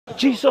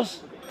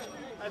Jesus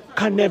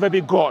can never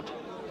be God.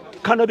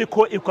 Cannot be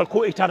co-equal,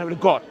 co-eternal with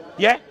God.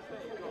 Yeah?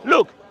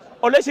 Look,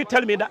 unless you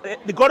tell me that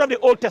the God of the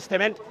Old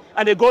Testament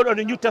and the God of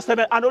the New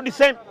Testament are not the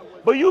same,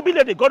 but you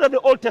believe the God of the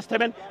Old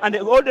Testament and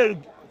the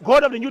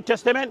God of the New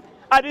Testament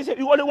are the same.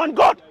 You only want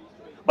God.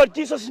 But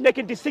Jesus is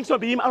making distinction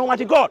between him and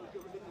Almighty God.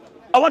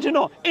 I want to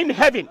know, in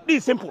heaven, this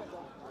is simple.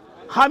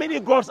 How many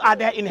gods are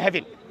there in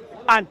heaven?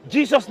 And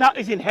Jesus now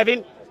is in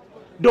heaven.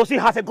 Does he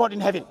have a God in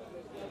heaven?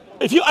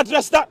 If you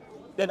address that,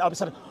 then I'll be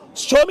certain.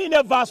 Show me in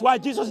a verse why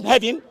Jesus in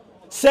heaven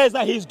says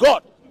that he is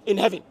God in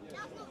heaven.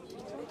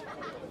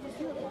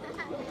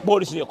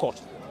 Board is in your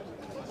court.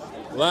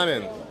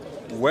 Lamin,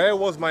 where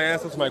was my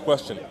answer to my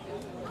question?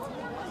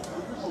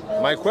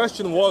 My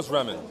question was,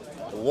 Lamin,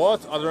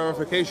 what are the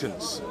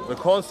ramifications, the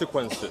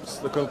consequences,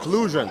 the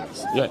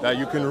conclusions that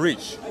you can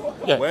reach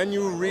when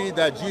you read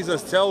that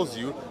Jesus tells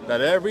you that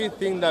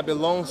everything that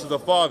belongs to the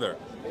Father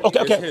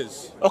is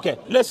his? Okay,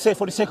 let's say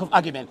for the sake of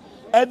argument,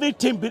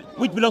 everything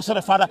which belongs to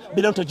the Father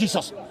belongs to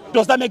Jesus.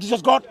 Does that make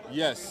Jesus God?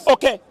 Yes.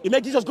 Okay, it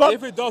makes Jesus God?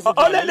 If it doesn't,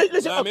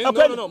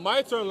 Lamin, no,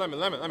 my turn,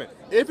 Lamin.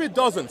 If it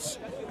doesn't,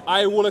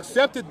 I will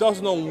accept it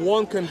doesn't on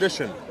one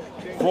condition.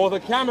 For the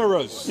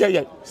cameras,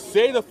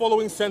 say the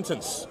following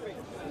sentence.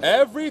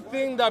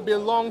 Everything that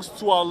belongs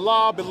to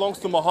Allah belongs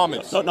to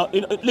Muhammad. No,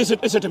 listen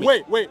to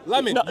me. Wait,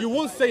 Lamin, you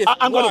won't say it.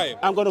 I'm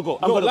going to go.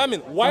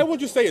 Lamin, why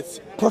would you say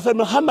it? Prophet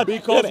Muhammad.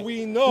 Because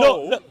we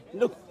know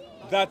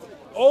that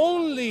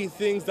only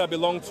things that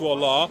belong to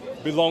Allah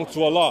belong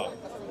to Allah.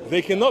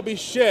 They cannot be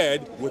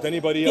shared with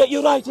anybody else. Yeah,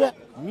 you're right, yeah.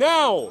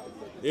 Now,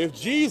 if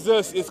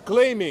Jesus is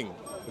claiming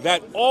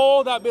that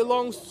all that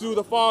belongs to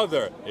the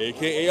Father,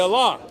 aka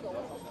Allah,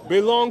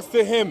 belongs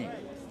to him,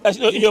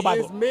 in your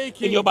Bible. He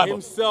is making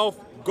himself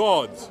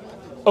God.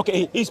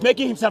 Okay, he's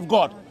making himself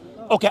God.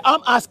 Okay,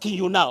 I'm asking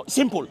you now.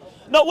 Simple.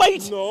 No,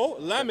 wait. No,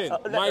 Lamin,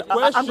 my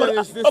question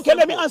is this. Okay,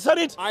 let me answer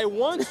it. I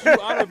want you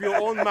out of your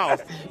own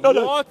mouth.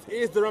 What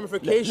is the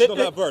ramification of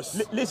that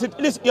verse? Listen,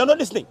 you're not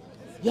listening.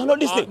 You're not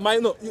listening.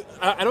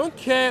 I don't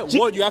care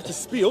what you have to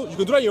spill. You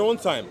can do it at your own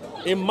time.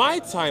 In my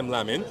time,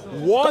 Lamin,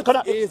 what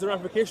is the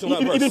ramification of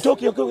that verse? Even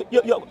talk,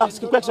 you're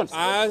asking questions.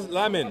 As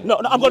Lamin,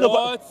 no, I'm going to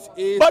go.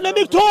 But let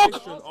me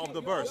talk. Of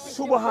the verse?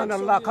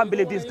 Subhanallah, I can't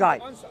believe this guy.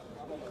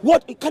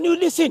 What? Can you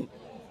listen?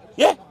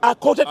 Yeah, I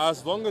quoted.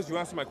 As long as you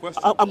answer my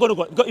question. I'm going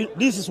to go.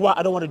 This is why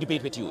I don't want to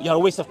debate with you. You're a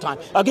waste of time.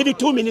 I'll give you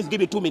 2 minutes. Give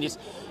you 2 minutes.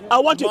 I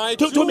want you. My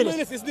 2 minutes.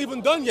 minutes Isn't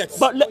even done yet.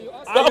 But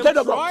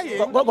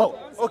Go.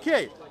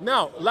 Okay,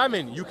 now,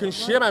 Lamin, you can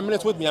share my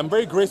minutes with me. I'm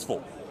very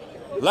grateful.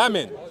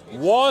 Lamin,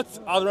 what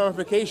are the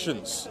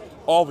ramifications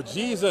of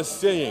Jesus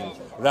saying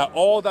that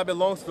all that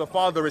belongs to the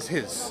Father is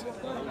his?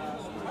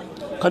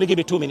 Can you give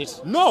me 2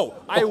 minutes? No,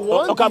 I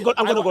want. Okay, I'm going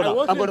to go now.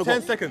 I'm going to go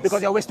 10 seconds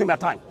because you're wasting my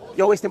time.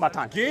 You're wasting my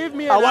time. Give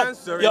me an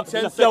answer in 10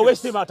 seconds. You're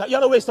wasting my time.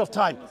 You're a waste of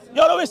time.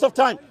 You're a waste of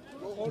time.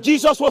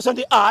 Jesus was on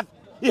the earth.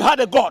 He had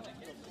a God.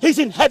 He's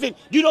in heaven.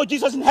 Do you know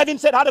Jesus in heaven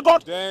said had a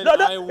God? Then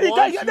I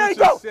want you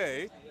to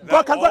say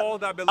that all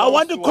that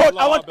belongs to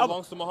Allah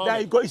belongs to Muhammad.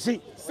 There you go. You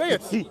see, say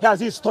it.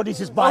 He studies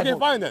his Bible. Okay,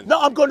 fine then. No,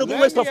 I'm going to go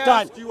waste of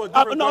time. No,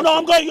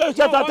 I'm going to waste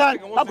of time.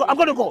 I'm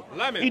going to go.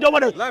 Lamin, you don't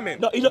want to.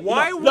 Lamin,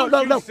 why would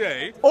you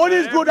say all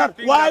is good at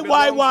why?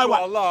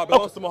 Allah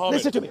belongs to Muhammad?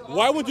 Listen to me.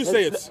 Why would you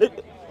say it?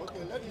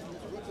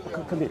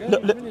 Can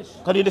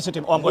you listen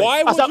to me? Oh, I'm going.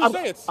 Why would you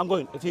say it? I'm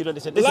going. If you don't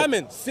listen.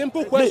 Lamin,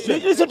 simple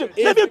question. Listen to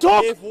me. Let me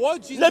talk. If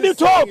what Jesus is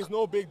saying is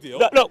no big deal.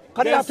 Look,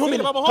 can you have 2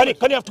 minutes?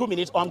 Can you have 2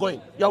 minutes? Or I'm going.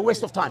 You're a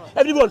waste of time.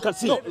 Everyone can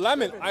see. No,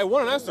 Lamin, I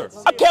want an answer.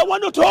 Okay, I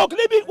want to talk.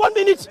 Leave me 1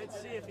 minute.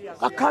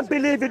 I can't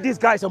believe it. This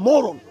guy is a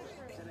moron.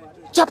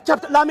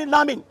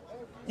 Lamin.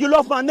 You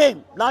love my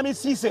name. Lamin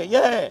Cisse.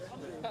 Yeah.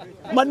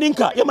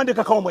 Maninka. Yeah,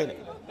 Maninka Kamwene.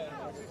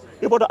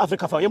 You bought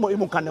Africa for you.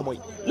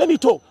 Let me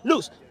talk.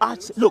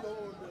 Look.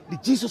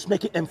 Did Jesus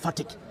make it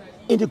emphatic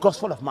in the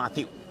Gospel of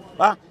Matthew,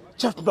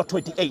 chapter number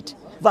 28,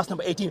 verse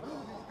number 18?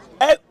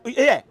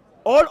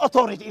 All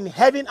authority in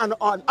heaven and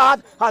on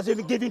earth has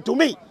been given to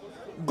me.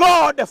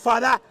 God the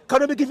Father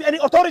cannot be given any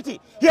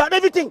authority. He had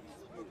everything.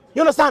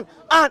 You understand?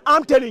 And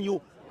I'm telling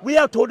you, we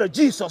are told that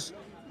Jesus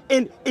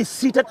is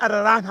seated at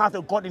the right hand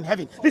of God in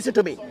heaven. Listen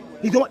to me.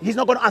 He's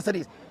not going to answer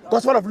this.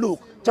 Gospel of Luke,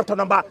 chapter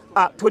number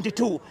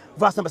 22,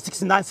 verse number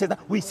 69 says that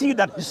we see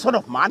that the Son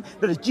of Man,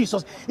 that is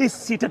Jesus, is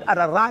seated at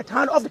the right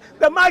hand of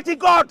the mighty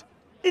God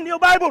in your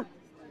Bible.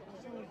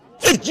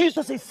 If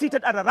Jesus is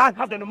seated at the right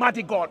hand of the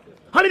mighty God,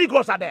 how many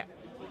gods are there?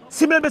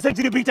 Similar message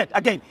repeated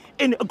again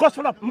in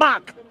Gospel of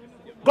Mark,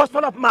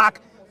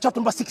 chapter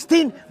number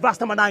 16, verse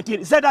number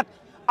 19. It said that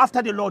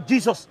after the Lord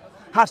Jesus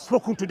had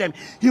spoken to them,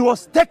 he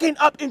was taken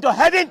up into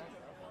heaven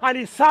and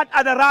he sat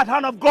at the right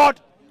hand of God.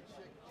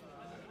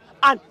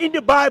 And in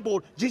the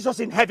Bible,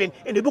 Jesus in heaven,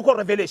 in the book of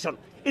Revelation,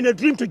 in a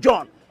dream to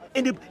John,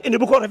 in the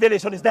book of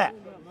Revelation is there.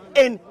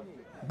 In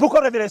book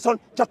of Revelation,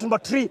 chapter number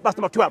 3, verse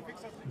number 12,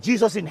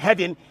 Jesus in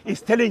heaven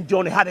is telling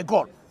John he had a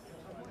God.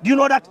 Do you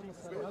know that?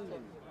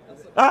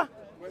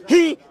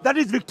 He that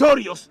is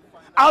victorious,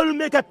 I will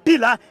make a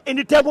pillar in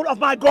the temple of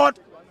my God.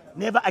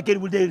 Never again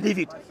will they leave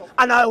it.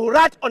 And I will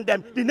write on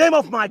them the name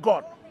of my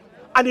God.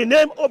 and the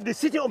name of the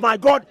city of my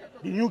God,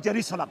 the New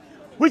Jerusalem,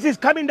 which is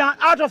coming down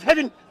out of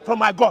heaven from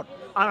my God.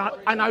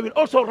 And I will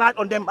also write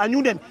on them a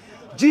new name,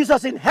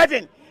 Jesus in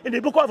heaven, in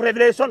the book of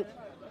Revelation,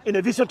 in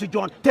a vision to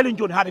John, telling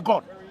John how to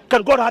God.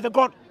 Can God have a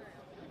God?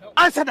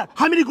 Answer that.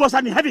 How many gods are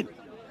in heaven?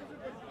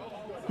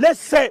 Let's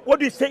say what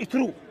we say is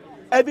true.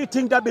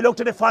 Everything that belongs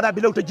to the Father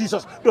belongs to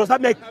Jesus. Does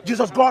that make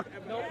Jesus God?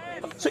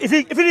 So if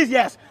it is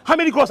yes, how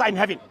many gods are in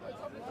heaven?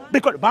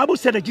 Because the Bible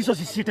said that Jesus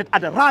is seated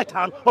at the right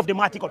hand of the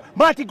mighty God.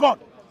 Mighty God.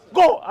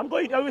 Go. I'm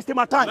going. I'm wasting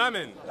my time.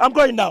 Lamin, I'm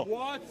going now.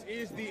 What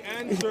is the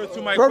answer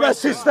to my Brothers,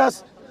 question?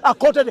 sisters,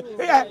 according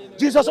to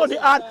Jesus on the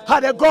earth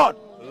had a God.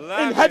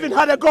 Lamin, in heaven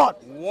had a God.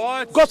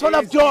 What Gospel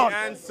of John.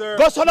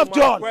 Gospel of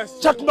John. Question?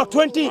 Chapter number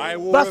 20,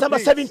 verse number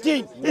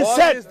 17. It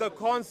said, is the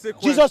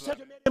consequence Jesus said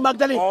to Mary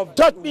Magdalene,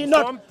 touch me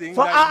not,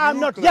 for I am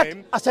not yet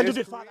ascended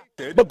to the Father.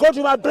 But go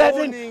to my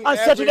brethren and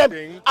say to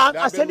them, I am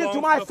ascending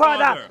to my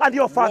Father and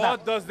your Father.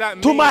 What does that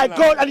mean, to my Lamin?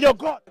 God and your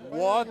God.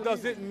 What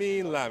does it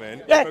mean,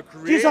 Lamin?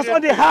 Jesus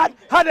on the earth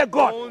had a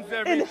God.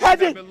 In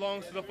heaven.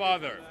 Belongs to the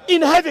Father.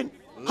 In heaven.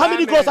 How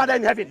many Lamin, gods are there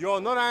in heaven? You're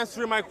not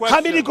answering my question.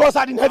 How many gods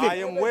are in heaven? I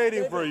am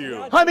waiting for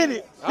you. How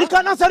many? You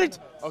can't answer it.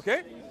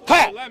 Okay?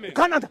 Hey, Lamin, you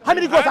can't answer. How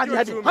many gods are in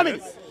heaven? How many?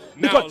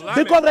 Now, Because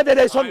Lamin, because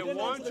Revelation, I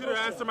want you to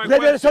answer my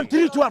Revelation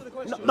question.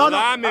 3:12. No,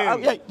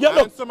 Lamin, look.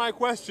 answer my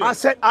question. I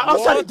said, I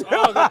answered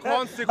What are the it.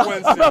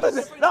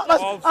 consequences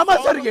I'm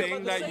answering something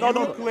it. that No, you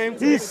no. claim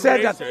to He be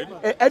said that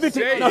created,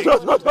 everything. saying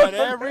that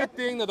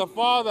everything that the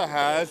Father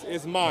has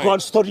is mine? Go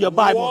and study your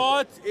Bible.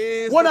 What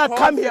is When the I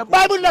come here, consequence,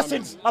 Bible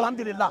lessons.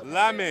 Alhamdulillah.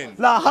 Lamin,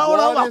 La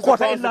hawla wa what is the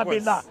quwwata illa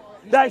consequence? billah.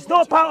 There is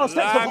no power of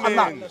strength for Allah.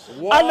 Lamin,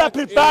 Allah what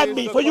prepared is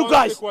me the for you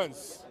guys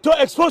consequence? to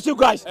expose you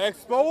guys.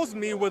 Expose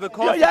me with the Yeah,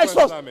 consequence,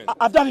 expose. Lamin.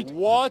 I've done it.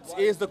 What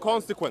is the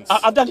consequence?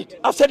 I've done it.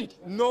 I've said it.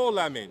 No,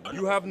 Lamin,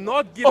 you have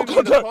not given Okay,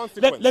 me the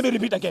consequence. let me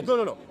repeat again.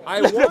 No.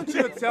 I want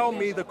you to tell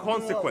me the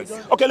consequence.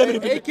 Okay, let me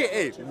repeat it.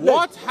 AKA,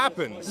 what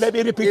happens Let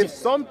me repeat if it.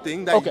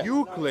 something that Okay.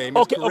 you claim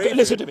is created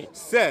listen to me.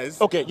 says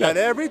Yeah. that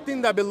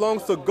everything that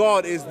belongs to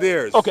God is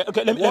theirs? Okay,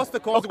 What's the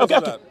consequence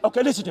of that?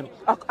 Okay, listen to me.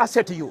 I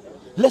said to you,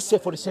 let's say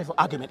for the sake of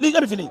argument,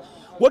 let me finish.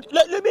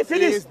 Let me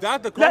finish. Is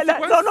that the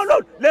consequence?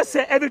 No. Let's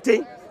say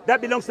everything that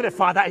belongs to the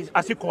Father,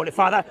 as you call it,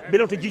 Father,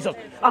 belongs to Jesus.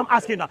 I'm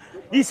asking now.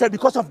 He said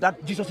because of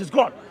that, Jesus is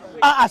God.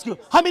 I ask you,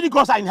 how many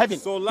gods are in heaven?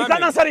 So, you Lamin,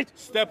 can answer it.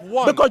 Step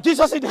one. Because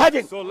Jesus is in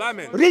heaven. So,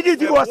 Lamin, read it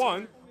to us.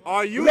 One,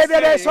 are you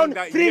Revelation saying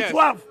that 3:12.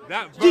 yes,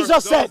 that verse Jesus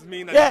does said,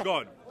 mean that it's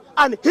God?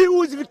 And he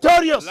who is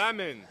victorious,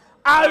 Lamin,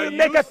 I are will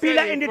make you a pillar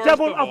saying, in the first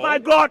temple of all, my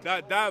God.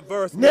 That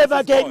verse Never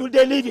means again God? will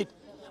they leave it.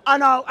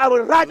 And I will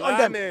write on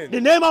them Lamin, the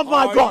name of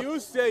my are God you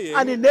saying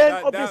and the name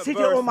that of the that city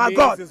verse of my means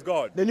God, is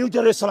God? the New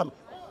Jerusalem,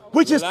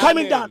 which is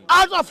coming down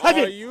out of are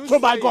heaven you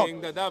from my God.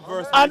 saying that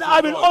verse And means I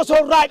is will God?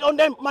 also write on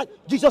them,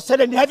 Jesus said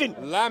in heaven.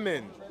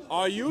 Lamin,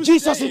 are you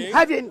Jesus saying in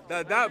heaven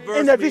that verse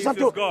in the means vision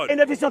is God? in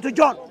the vision to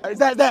John. Is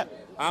that there?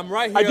 I'm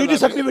right here. I do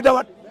disagree with that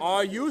one.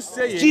 Are you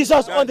saying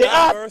Jesus that on the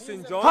that earth verse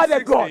in John had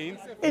a God 16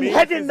 in means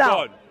heaven is now.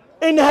 God?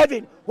 In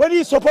heaven, when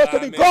he's supposed to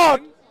be Lamin,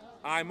 God.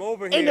 I'm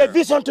over here. In the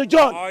vision to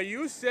John. Are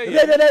you saying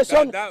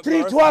Revelation that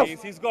 3:12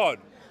 means he's God?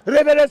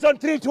 Revelation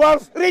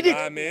 3:12. Read it.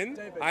 Lamin,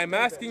 I'm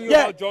asking you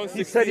about John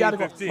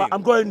 16:15. But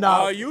I'm going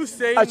now. Are you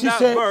saying that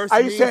verse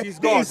means he's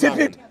the God?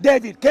 insipid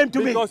David came to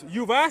me. Because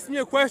you've asked me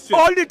a question.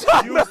 All the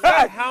time. You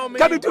said how many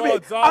Coming to me.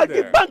 gods are I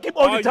there? debunk him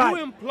all the time. Are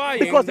you implying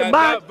because the man,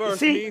 that verse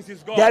see, means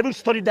he's God? they haven't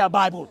studied their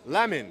Bible.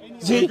 Lamin,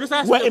 See, just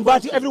asked we're you a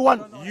inviting question.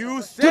 everyone You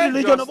to said the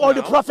religion just of all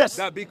the now prophets,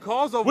 that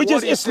because of which what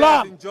is it says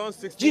Islam. in John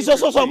 16:15,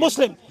 Jesus was a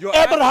Muslim. You're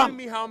Abraham. asking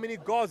me how many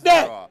gods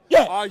there are.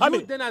 Are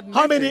you then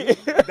admitting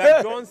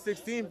that John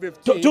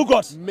 16:15 two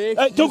gods.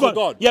 makes Two you gods.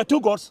 God? Yeah, two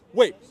gods.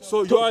 Wait,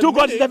 so you're two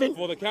gods admitting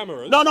for the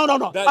cameras? No.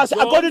 That I said,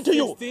 John according to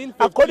you, 16:15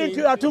 according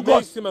to you, two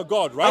gods. makes him a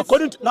God, right?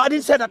 No, I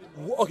didn't say that.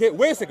 Okay,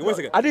 wait a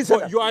second. I didn't say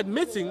that. You're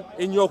admitting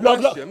in your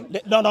question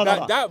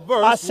that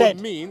verse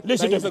would mean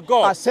that he's a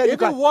God. I said if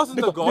it wasn't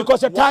a God,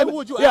 because the time, why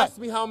would you ask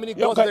me how many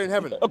gods are there in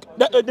heaven? Okay,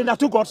 there are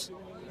two gods.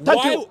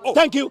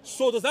 Thank you.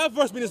 So does that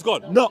verse mean it's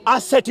God? No, I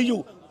said to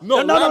you. No.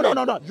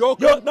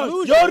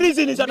 Your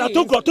reason is that there are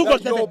two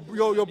gods. You're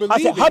believing I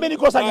said, how many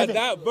gods are in heaven?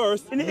 That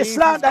verse in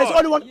Islam, there is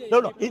only one.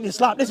 No. In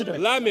Islam, listen to me.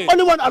 Lamin,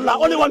 only one Allah,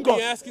 only one God.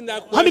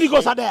 How many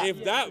gods are there?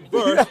 If that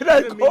verse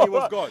didn't mean he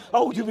was God.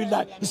 How would you be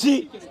like? You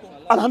see,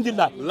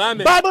 Alhamdulillah.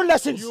 Lamin, Bible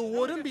lessons. You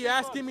wouldn't be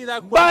asking me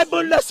that question.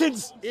 Bible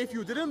lessons. If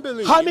you didn't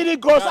believe how many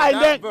gods are in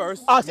there?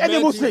 Ask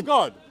any Muslim.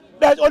 God.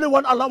 There's only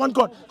one Allah, one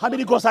God. How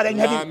many gods are there in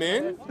heaven?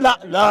 Lamin,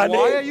 Lamin.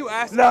 Why are you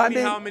asking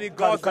me how many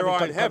gods there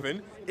are in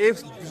heaven?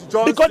 If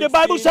John because the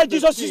Bible said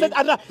Jesus is seated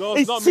at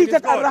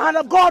the hand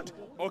of God.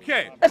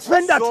 Okay.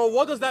 Explain that. So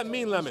what does that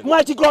mean, Lamin?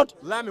 Mighty God.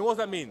 Lamin, what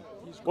does that mean?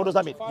 What does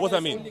that mean? What does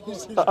that mean?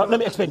 Let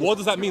me explain. What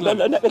does that mean,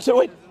 Lamin?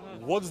 Wait.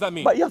 What does that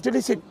mean? But you have to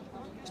listen.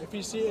 If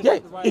you see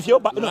it, if you're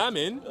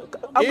Lamin,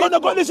 I'm gonna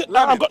go listen.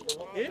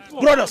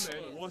 Brothers,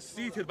 was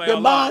seated by The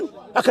Allah. man,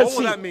 I can What see,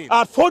 will that mean?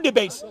 at 4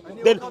 debates,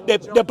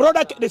 the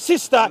brother, the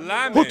sister who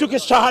Lamin, took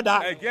his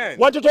shahada, again,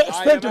 wanted to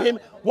explain to him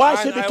why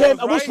she became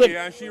a Muslim. Here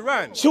and she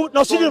ran. She,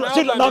 no, she didn't.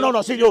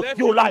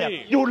 You liar.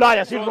 You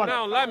liar. She run.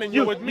 Now, Lamin,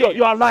 you're with me.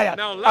 You are a liar.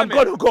 Now, Lamin, I'm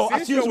going to go.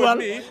 As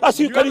usual. As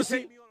you can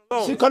see.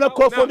 She cannot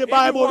quote from the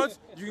Bible.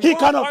 He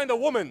cannot find a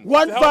woman.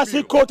 One verse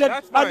he quoted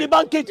and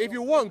debunk it. If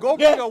you want, go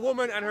bring a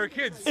woman and her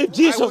kids. If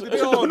Jesus,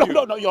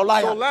 no, you're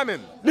lying. So,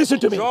 Lamin, listen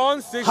to me.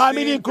 John 16, how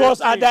many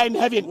ghosts are there in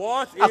heaven?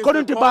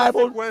 According to the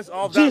Bible,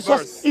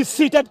 Jesus is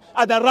seated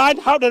at the right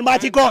hand of the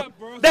mighty God.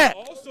 There.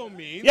 Also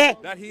means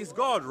that he's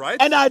God, right?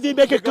 And I did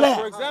make it clear.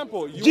 For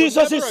example,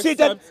 Jesus is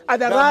seated at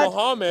the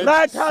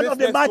right hand of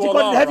the mighty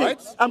God in heaven. Right?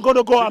 I'm going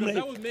to go.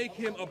 That would make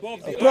him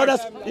above the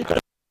brothers.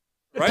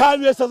 The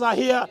time wasters are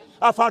here.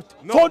 I've had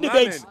 4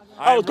 debates.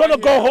 I was going to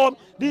go home.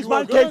 This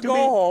man came to me.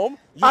 Home.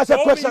 You asked a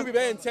told question. me you'll be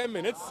there in 10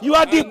 minutes. You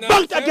are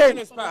debunked again.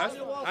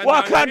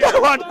 What can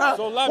that one?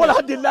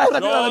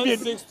 John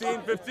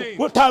 16:15.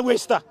 What time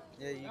waster?